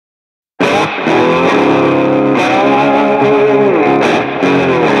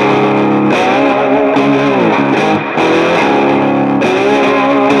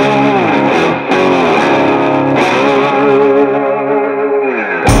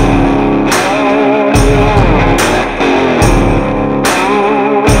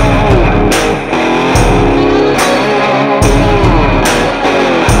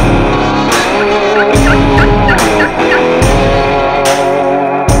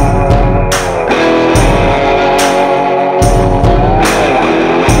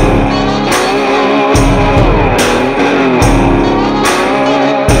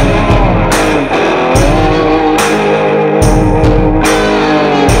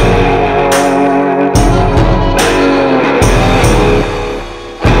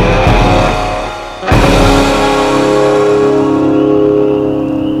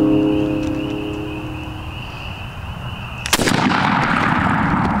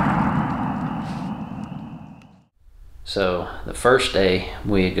So the first day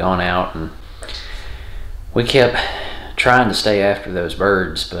we had gone out and we kept trying to stay after those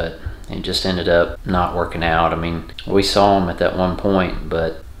birds, but it just ended up not working out. I mean, we saw them at that one point,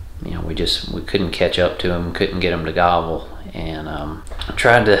 but you know, we couldn't catch up to them, couldn't get them to gobble. And I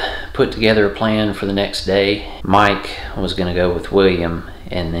tried to put together a plan for the next day. Mike was going to go with William,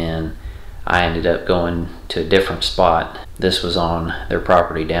 and then I ended up going to a different spot. This was on their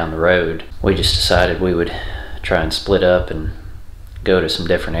property down the road. We just decided we would try and split up and go to some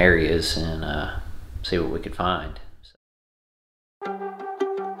different areas and see what we could find.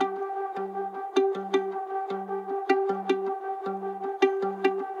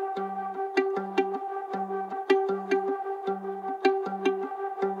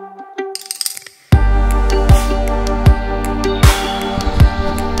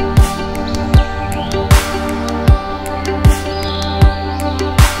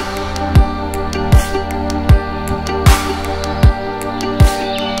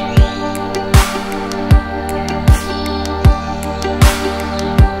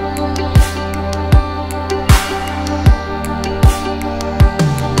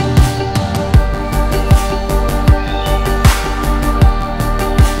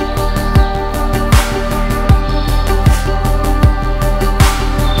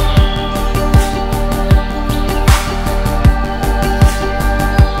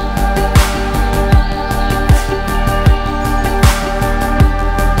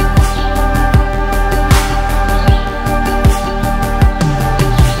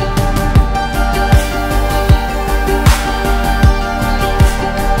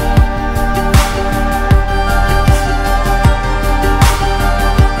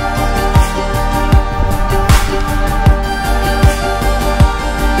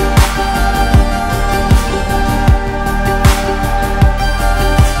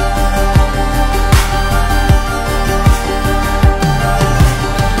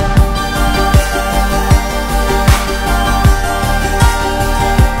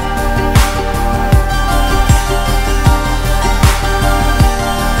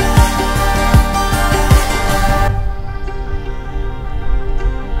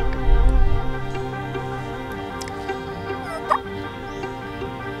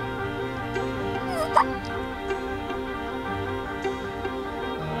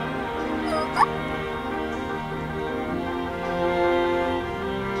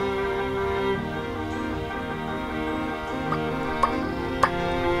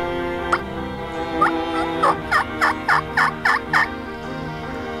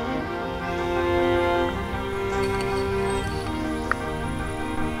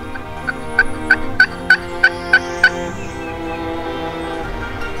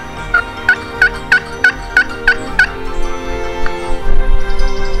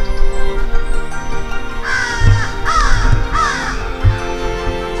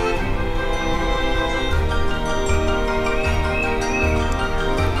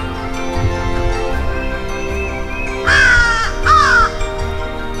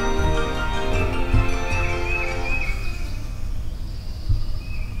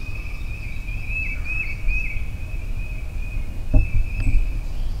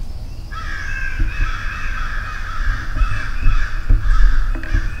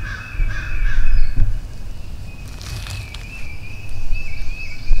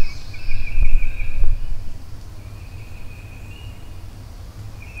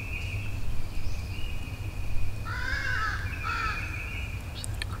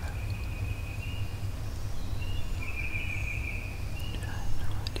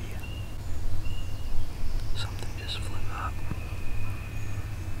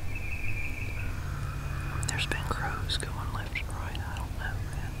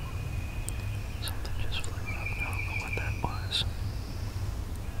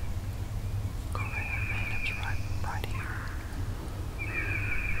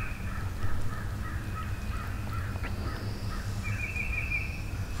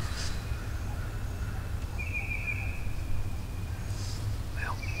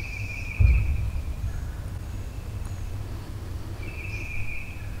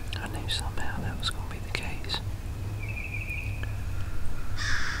 Somehow that was going to be the case.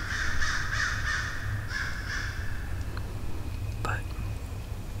 But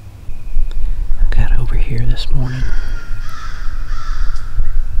I got over here this morning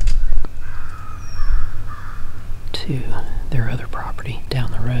to their other property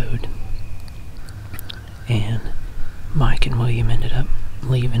down the road, and Mike and William ended up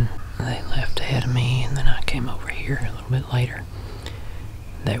leaving. They left ahead of me, and then I came over here a little bit later.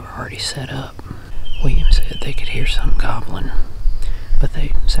 They were already set up. William said they could hear something gobbling, but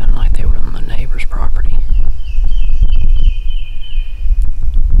they sounded like they were on the neighbor's property.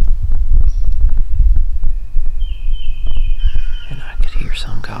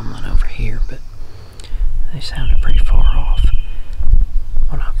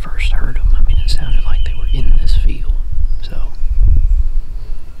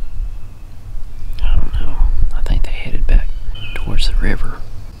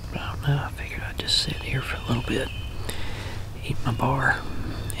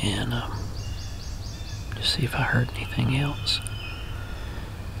 and just see if I heard anything else.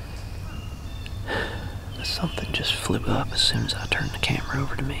 Something just flew up as soon as I turned the camera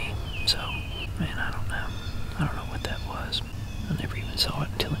over to me. So, man, I don't know. I don't know what that was. I never even saw it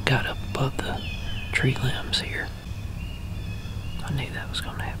until it got up above the tree limbs here. I knew that was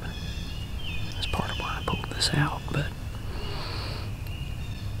going to happen. That's part of why I pulled this out, but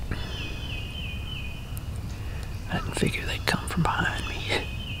I didn't figure they'd come from behind me.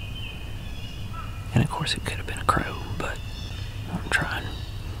 And of course it could have been a crow, but I'm trying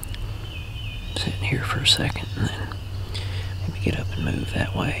sitting here for a second and then maybe get up and move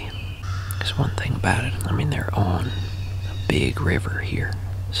that way. Because one thing about it, I mean, they're on a big river here,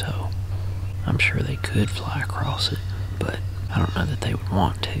 so I'm sure they could fly across it, but I don't know that they would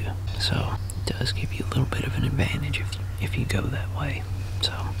want to. So it does give you a little bit of an advantage if you go that way.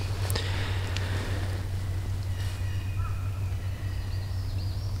 So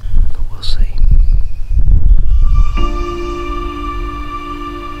but we'll see.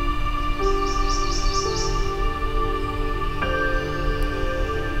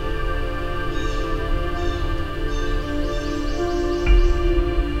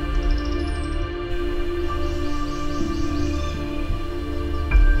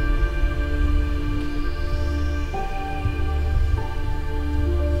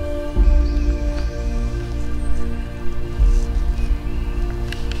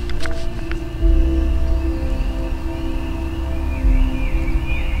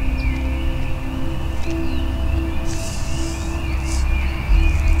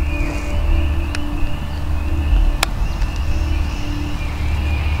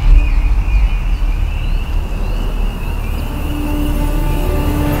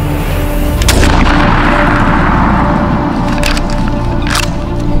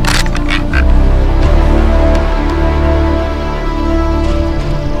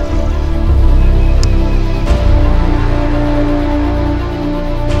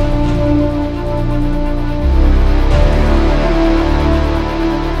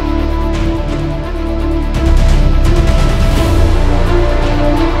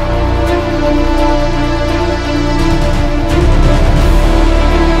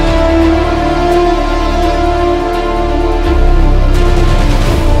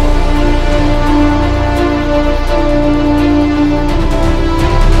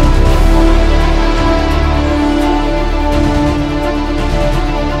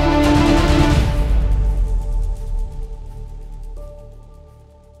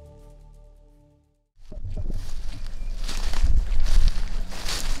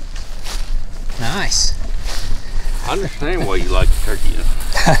 Nice. I understand why you like the turkey.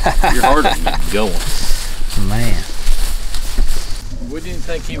 You're hard to get going. Man. We didn't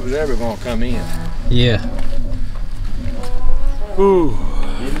think he was ever going to come in. Yeah. Ooh.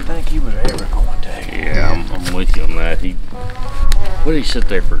 Didn't think he was ever going to. Yeah, I'm with you on that. What did he sit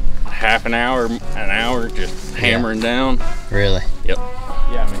there for half an hour, just hammering down? Really? Yep.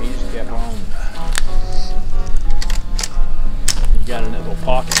 Yeah, I mean, he just kept on. He got in that little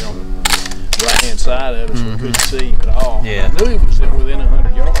pocket on the right-hand side of us, so we couldn't see him at all. Yeah. I knew he was within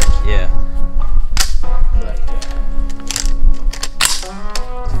 100 yards. Yeah. But at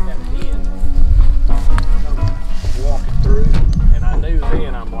the end, walking through, and I knew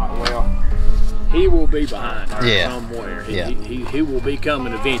then, I'm like, well, he will be behind her somewhere. He will be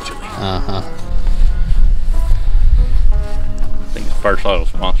coming eventually. Uh-huh. I think it's First Light will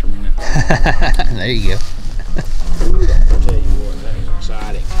sponsor me now. There you go. I'll tell you what, that was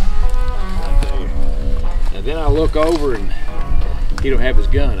exciting. Right there. And then I look over and he don't have his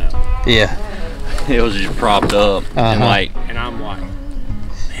gun up. Yeah. It was just propped up and like. And I'm like,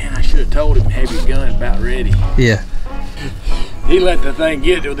 man, I should have told him to have his gun about ready. Yeah. He let the thing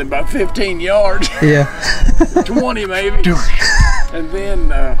get within about 15 yards. Yeah. 20 maybe. And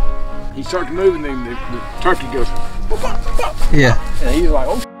then he starts moving and the turkey goes, bop, bop, bop. Yeah. And he's like,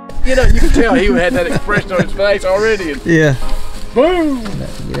 oh, you know, you can tell he had that expression on his face already. And Yeah. boom.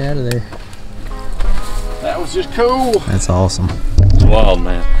 Get out of there. That was just cool. That's awesome. It's wild,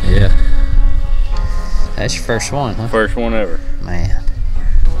 man. Yeah. That's your first one, huh? First one ever. Man.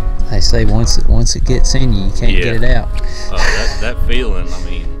 They say once it gets in you, you can't get it out. That feeling, I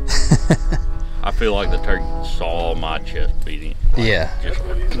mean, I feel like the turkey saw my chest beating. Yeah. That's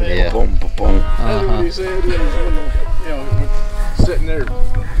what he said. Yeah. Boom, boom, boom. That's what he said. You know, sitting there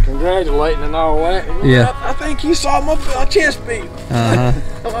congratulating and all that. And Yeah. I think you saw my chest beat. Uh-huh.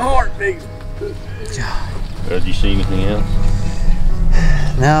 My heart beat. Did you see anything else?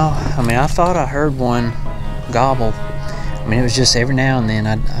 No, I mean, I thought I heard one gobble. I mean, it was just every now and then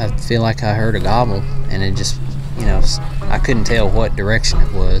I feel like I heard a gobble, and it just, you know, I couldn't tell what direction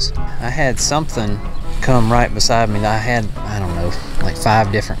it was. I had something come right beside me. I had, I don't know, like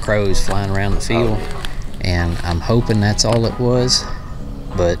 5 different crows flying around the field, and I'm hoping that's all it was,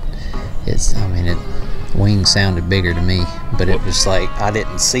 but it's, I mean, wings sounded bigger to me, but it was like I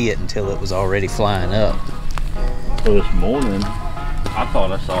didn't see it until it was already flying up. So this morning, I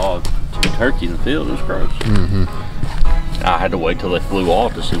thought I saw 2 turkeys in the field. It was crows. I had to wait till they flew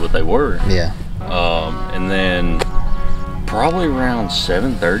off to see what they were. Yeah. And then probably around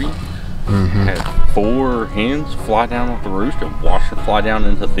 7:30, had 4 hens fly down off the roost and watched them fly down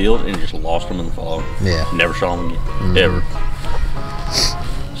into the field and just lost them in the fog. Yeah. Never saw them again, ever.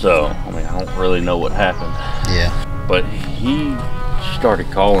 So, I mean, I don't really know what happened. Yeah. But he started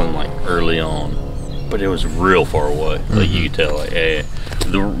calling like early on, but it was real far away. Like you could tell, like, hey,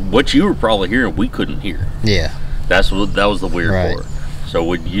 what you were probably hearing, we couldn't hear. Yeah. That was the weird part. So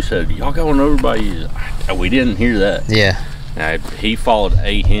when you said y'all going over by you, we didn't hear that. Yeah. He followed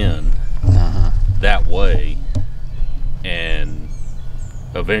a hen that way, and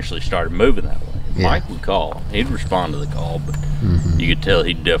eventually started moving that way. Yeah. Mike would call. He'd respond to the call, but you could tell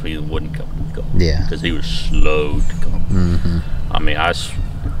he definitely wouldn't come to the call. Yeah. Because he was slow to come. I mean,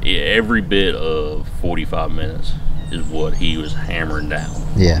 every bit of 45 minutes is what he was hammering down.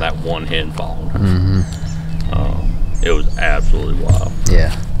 Yeah. That one hen followed us. It was absolutely wild.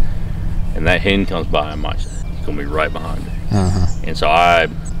 Yeah. And that hen comes by, and Mike said, he's going to be right behind her. And so I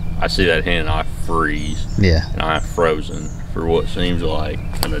see that hen, and I freeze. Yeah. And I'm frozen for what seems like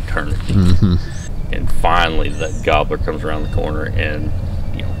an eternity. And finally, that gobbler comes around the corner, and,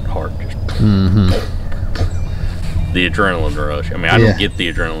 you know, heart just... The adrenaline rush. I mean, I don't get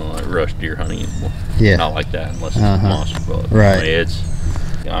the adrenaline rush deer hunting anymore. Yeah. Not like that, unless it's a monster buck. Right. I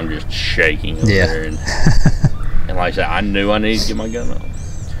mean, I'm just shaking over there. And like I said, I knew I needed to get my gun up.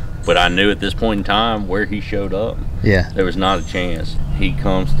 But I knew at this point in time where he showed up, there was not a chance. He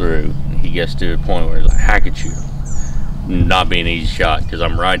comes through, and he gets to a point where he's like, I could shoot him. Not being an easy shot, because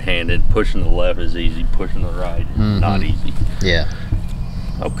I'm right-handed. Pushing the left is easy, pushing the right is not easy. Yeah.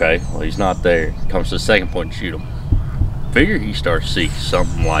 Okay, well, he's not there. Comes to the second point, shoot him. Figure he starts to see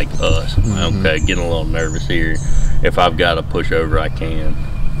something like us. Okay, getting a little nervous here. If I've got to push over, I can.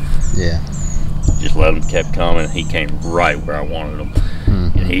 Yeah. Just let him kept coming. He came right where I wanted him.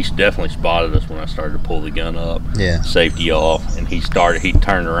 And he definitely spotted us when I started to pull the gun up. Yeah. Safety off, and he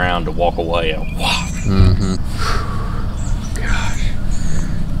turned around to walk away, and gosh.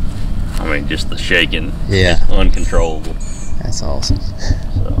 I mean, just the shaking. Yeah. Uncontrollable. That's awesome.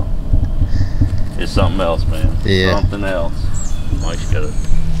 So, it's something else, man. Yeah. Something else. Mike's got a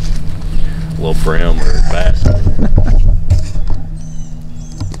little brim or a basset.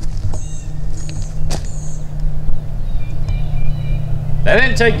 That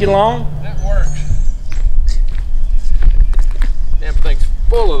didn't take you long. That works. Damn thing's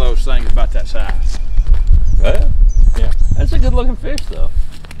full of those things about that size. Well, yeah. That's a good looking fish, though.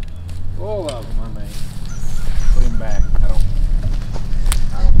 Full of them, I mean. Put him back. I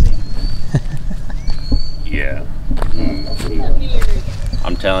don't need him. Yeah.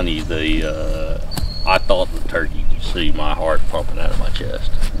 I'm telling you, I thought the turkey could see my heart pumping out of my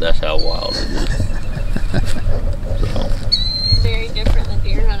chest. That's how wild it is. So. Very different than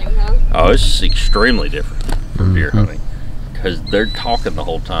deer hunting, huh? Oh, it's extremely different from deer hunting, because they're talking the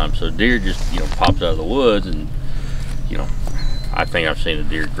whole time. So deer just, pops out of the woods, and I think I've seen a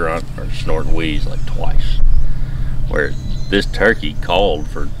deer grunt or snort and wheeze like twice. Where this turkey called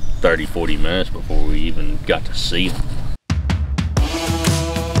for 30-40 minutes before we even got to see him.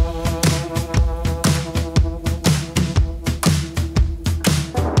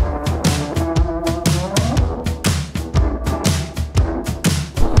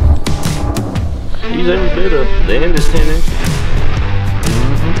 He's every bit up. The end is 10 inches.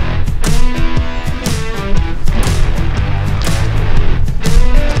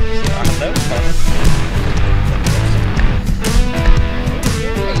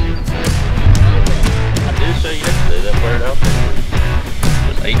 I did say yesterday that bird out there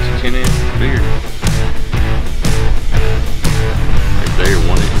was 8 to 10 inches bigger. Right there,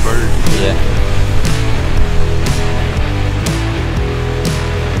 1 inch bird. Yeah.